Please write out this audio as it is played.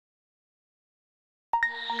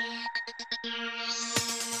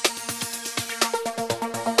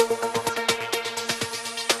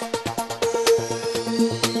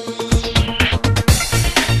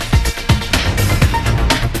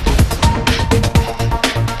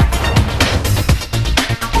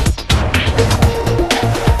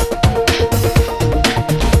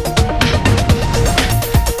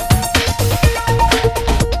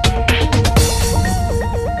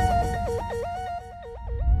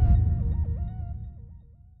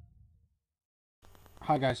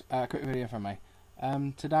Hi guys, quick video from me.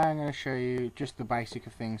 Today I'm going to show you just the basic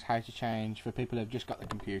of things, how to change for people who've just got the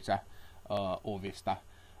computer or Vista,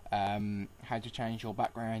 how to change your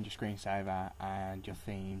background, your screensaver and your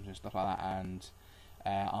themes and stuff like that, and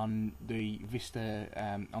on the Vista,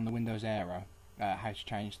 on the Windows Aero, how to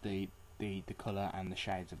change the colour and the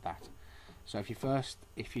shades of that. So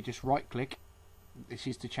if you just right click, this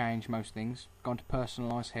is to change most things. Go on to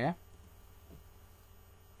personalise here,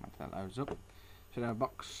 once that loads up. Should have a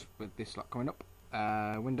box with this lot coming up.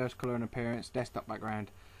 Windows colour and appearance, desktop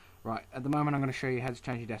background. Right, at the moment I'm going to show you how to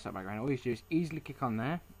change your desktop background. All you do is easily click on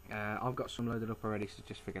there. I've got some loaded up already, so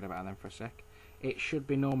just forget about them for a sec. It should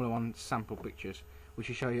be normally on sample pictures, which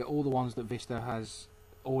will show you all the ones that Vista has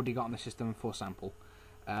already got on the system for sample.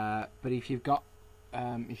 But if you've got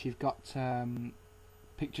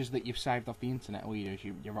pictures that you've saved off the internet, all you do is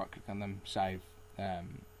you right click on them, save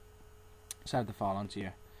the file onto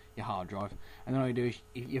your hard drive, and then all you do is,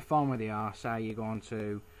 if you're fine where they are, say you go on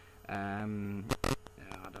to I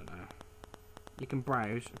don't know, you can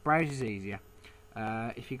browse is easier.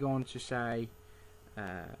 If you go on to say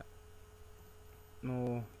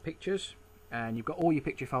more pictures, and you've got all your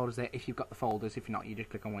picture folders there if you've got the folders. If not, you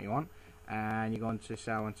just click on what you want, and you go on to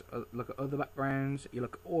say, look at other backgrounds. You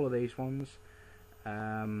look at all of these ones.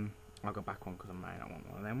 I'll go back one because I may not want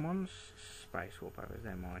one of them ones. Space wallpapers,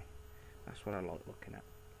 that's what I like looking at.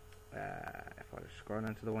 If I just scroll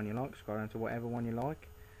down to the one you like, scroll down to whatever one you like,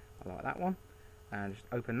 I like that one, and just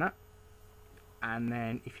open that, and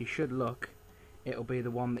then if you should look, it'll be the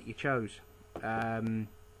one that you chose. Now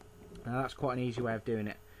that's quite an easy way of doing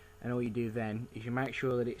it, and all you do then is you make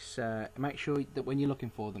sure that it's make sure that when you're looking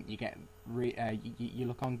for them, you get you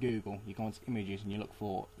look on Google, you go onto images and you look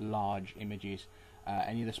for large images.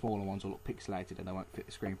 Any of the smaller ones will look pixelated and they won't fit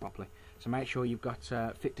the screen properly, so make sure you've got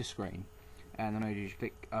fit to screen. And then you just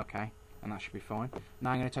click OK, and that should be fine.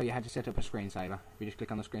 Now I'm going to tell you how to set up a screensaver. If you just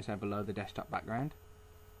click on the screensaver below the desktop background,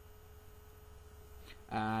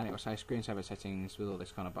 and it will say screensaver settings with all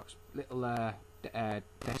this kind of box, little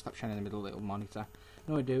desktop shown in the middle, little monitor.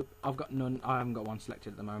 And all you do, I've got none, I haven't got one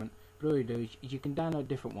selected at the moment, but all you do is you can download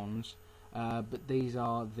different ones, but these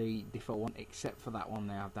are the default one, except for that one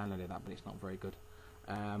there. I've downloaded that, but it's not very good.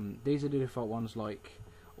 These are the default ones like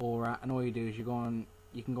Aura, and all you do is you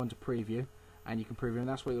can go into preview, and you can preview, and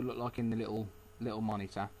that's what it will look like in the little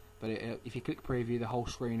monitor. But if you click preview, the whole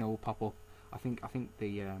screen will pop up. I think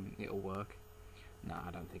it'll work. No,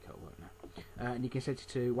 I don't think it'll work now. And you can set it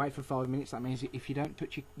to wait for 5 minutes. That means if you don't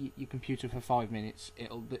touch your computer for 5 minutes,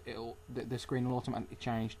 the screen will automatically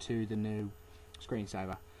change to the new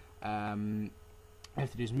screensaver. All you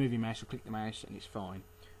have to do is move your mouse or click the mouse, and it's fine.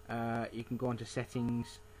 You can go on to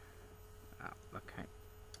settings. Okay.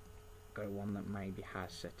 Go one that maybe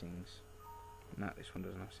has settings. No, this one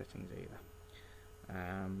doesn't have settings either.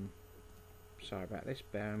 Sorry about this,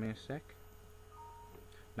 bear with me a sec.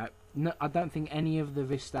 No, I don't think any of the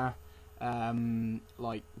Vista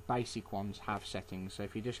like basic ones have settings, so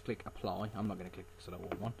if you just click apply, I'm not going to click because I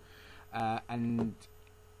don't want one, and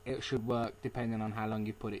it should work depending on how long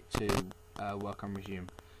you put it to work on resume.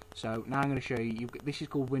 So now I'm going to show you, this is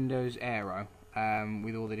called Windows Aero,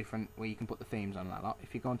 with all the different, where you can put the themes on that lot.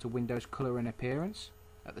 If you go into Windows Colour and Appearance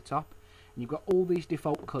at the top, and you've got all these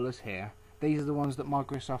default colours here. These are the ones that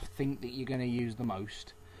Microsoft think that you're going to use the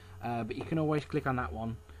most, but you can always click on that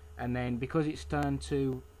one, and then because it's turned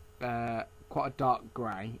to quite a dark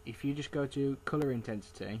grey, if you just go to Colour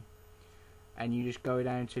Intensity and you just go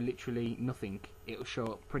down to literally nothing, it'll show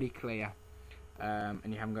up pretty clear, and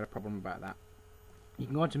you haven't got a problem about that. You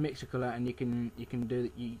can go into Mixer Colour, and you can do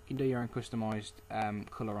your own customised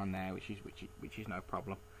colour on there, which is no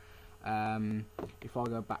problem. If I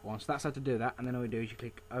go back once, that's how to do that, and then all you do is you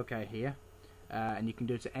click OK here, and you can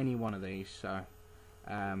do it to any one of these. So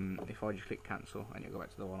if I just click cancel, and you'll go back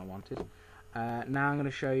to the one I wanted. Now I'm going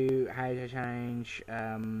to show you how to change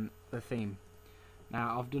the theme.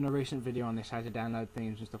 Now I've done a recent video on this, how to download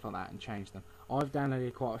themes and stuff like that and change them. I've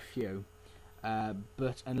downloaded quite a few,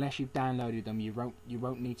 but unless you've downloaded them, you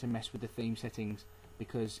won't need to mess with the theme settings,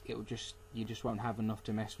 because you just won't have enough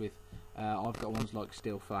to mess with. I've got ones like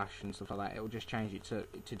Still Flash and stuff like that. It will just change it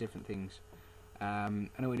to different things. And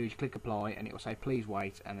all you do is you click apply, and it will say please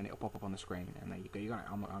wait, and then it will pop up on the screen. And there you go.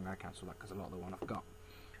 I'm going to cancel that because I like the one I've got.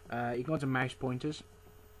 You can go to mouse pointers,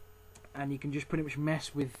 and you can just pretty much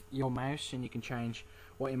mess with your mouse, and you can change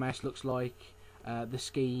what your mouse looks like. The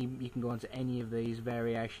scheme, you can go onto any of these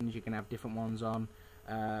variations. You can have different ones on.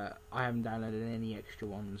 I haven't downloaded any extra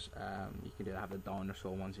ones. You can have the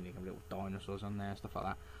dinosaur ones, and you can have little dinosaurs on there, stuff like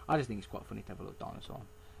that. I just think it's quite funny to have a little dinosaur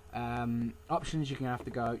on. Options, you can have to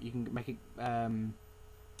go. You can make it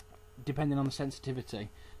depending on the sensitivity.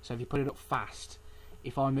 So if you put it up fast,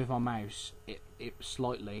 if I move my mouse, it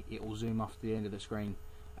slightly, it will zoom off to the end of the screen.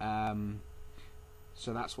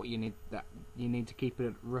 So that's what you need. That you need to keep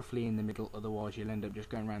it roughly in the middle, otherwise you'll end up just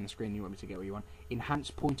going around the screen. You won't be able to get what you want.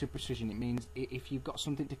 Enhanced pointer precision. It means if you've got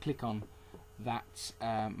something to click on that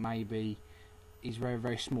maybe is very,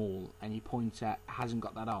 very small, and your pointer hasn't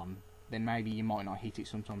got that on, then maybe you might not hit it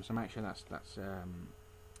sometimes. So make sure that's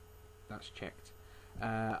checked.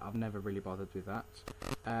 I've never really bothered with that.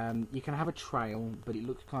 You can have a trail, but it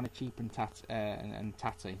looks kind of cheap and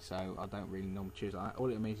tatty, so I don't really normally choose that. All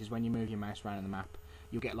it means is when you move your mouse around on the map,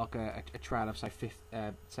 you'll get like a trail of say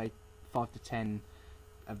 5 to 10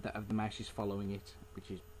 of the mouses following it,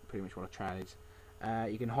 which is pretty much what a trail is.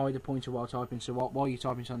 You can hide the pointer while typing, so while you're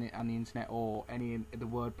typing on the internet or any of the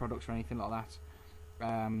word products or anything like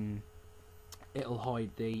that,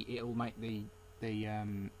 it'll make the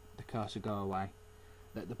cursor go away,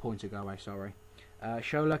 the pointer go away. Sorry.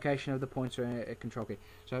 Show location of the pointer control key.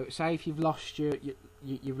 So say if you've lost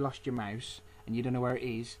you've lost your mouse and you don't know where it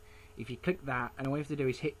is, if you click that, and all you have to do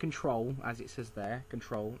is hit Control, as it says there,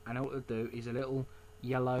 Control, and all it'll do is a little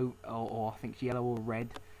yellow or I think it's yellow or red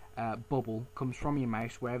bubble comes from your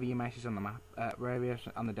mouse wherever your mouse is on the map, wherever you're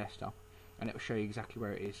on the desktop, and it will show you exactly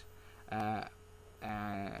where it is.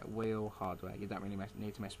 Wheel hardware. You don't really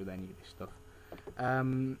need to mess with any of this stuff.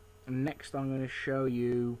 Next, I'm going to show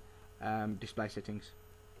you display settings.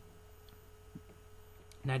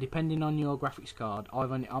 Now, depending on your graphics card,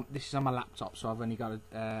 this is on my laptop, so I've only got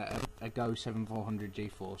a Go 7400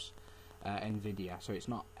 GeForce Nvidia, so it's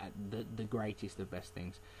not the greatest of best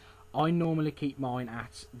things. I normally keep mine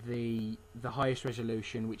at the highest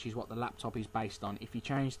resolution, which is what the laptop is based on. If you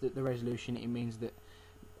change the resolution, it means that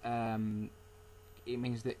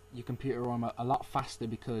your computer will run a lot faster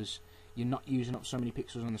because you're not using up so many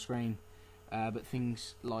pixels on the screen. But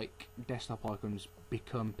things like desktop icons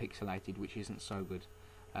become pixelated, which isn't so good.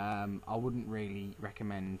 I wouldn't really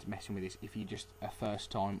recommend messing with this if you're just a first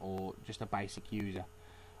time or just a basic user.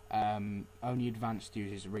 Only advanced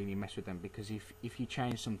users really mess with them, because if you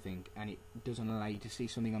change something and it doesn't allow you to see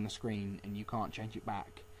something on the screen and you can't change it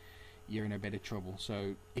back, you're in a bit of trouble.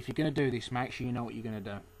 So if you're going to do this, make sure you know what you're going to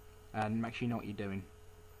do and make sure you know what you're doing.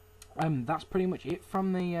 That's pretty much it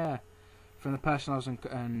from the personalised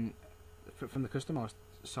and from the customised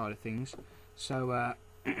side of things. So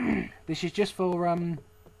this is just for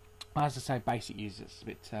as I say, basic users.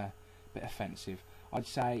 It's a bit offensive. I'd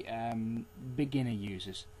say beginner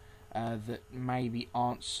users that maybe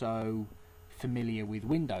aren't so familiar with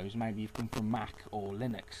Windows. Maybe you've come from Mac or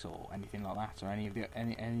Linux or anything like that, or any of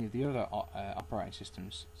the other operating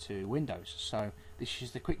systems to Windows. So this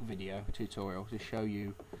is the quick video tutorial to show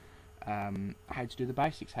you how to do the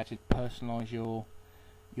basics, how to personalise your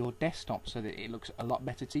desktop so that it looks a lot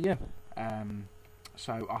better to you.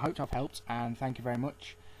 So I hope I've helped, and thank you very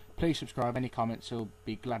much. Please subscribe. Any comments will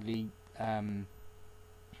be gladly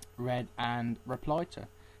read and replied to.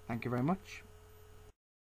 Thank you very much.